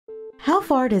How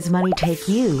far does money take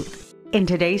you? In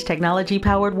today's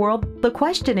technology-powered world, the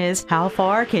question is, how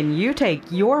far can you take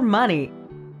your money?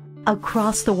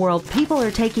 Across the world, people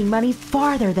are taking money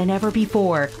farther than ever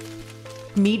before.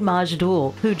 Meet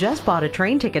Majdul, who just bought a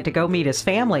train ticket to go meet his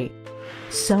family.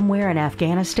 Somewhere in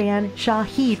Afghanistan,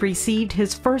 Shahid received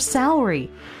his first salary.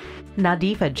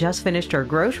 Nadifa just finished her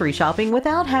grocery shopping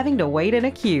without having to wait in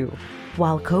a queue,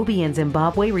 while Kobe in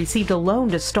Zimbabwe received a loan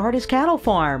to start his cattle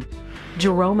farm.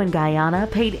 Jerome in Guyana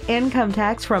paid income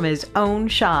tax from his own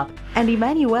shop, and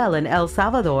Emmanuel in El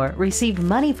Salvador received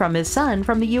money from his son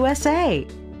from the USA.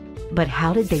 But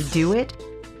how did they do it?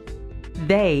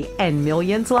 They, and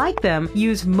millions like them,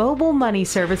 use mobile money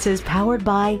services powered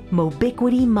by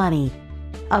Mobiquity Money,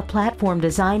 a platform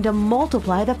designed to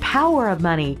multiply the power of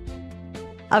money.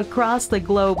 Across the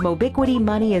globe, Mobiquity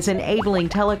Money is enabling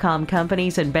telecom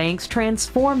companies and banks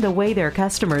transform the way their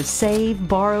customers save,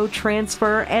 borrow,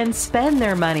 transfer, and spend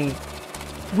their money.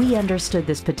 We understood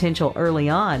this potential early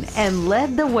on and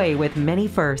led the way with many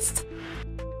firsts.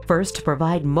 First, to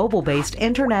provide mobile-based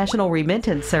international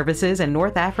remittance services in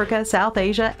North Africa, South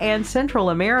Asia, and Central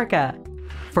America.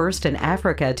 First in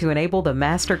Africa to enable the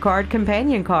MasterCard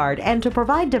Companion Card and to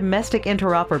provide domestic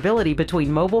interoperability between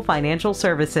mobile financial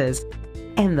services.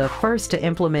 And the first to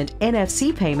implement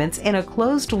NFC payments in a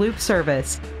closed-loop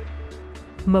service.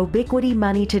 Mobiquity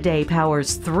Money today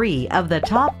powers 3 of the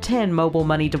top 10 mobile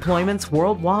money deployments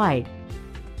worldwide.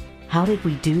 How did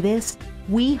we do this?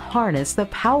 We harness the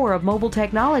power of mobile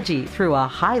technology through a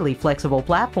highly flexible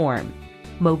platform.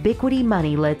 Mobiquity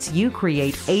Money lets you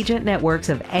create agent networks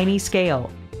of any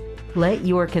scale. Let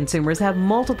your consumers have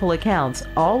multiple accounts,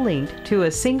 all linked to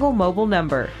a single mobile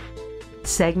number.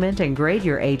 Segment and grade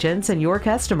your agents and your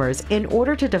customers in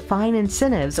order to define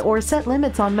incentives or set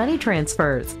limits on money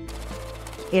transfers.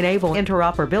 Enable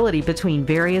interoperability between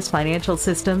various financial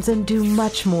systems and do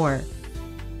much more.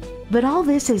 But all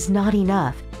this is not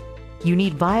enough. You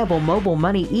need viable mobile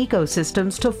money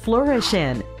ecosystems to flourish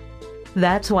in.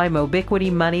 That's why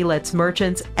Mobiquity Money lets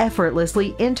merchants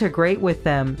effortlessly integrate with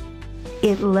them.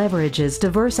 It leverages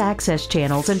diverse access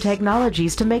channels and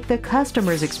technologies to make the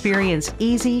customer's experience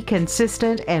easy,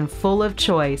 consistent, and full of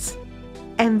choice.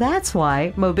 And that's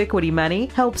why Mobiquity Money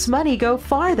helps money go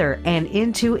farther and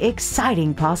into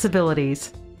exciting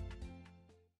possibilities.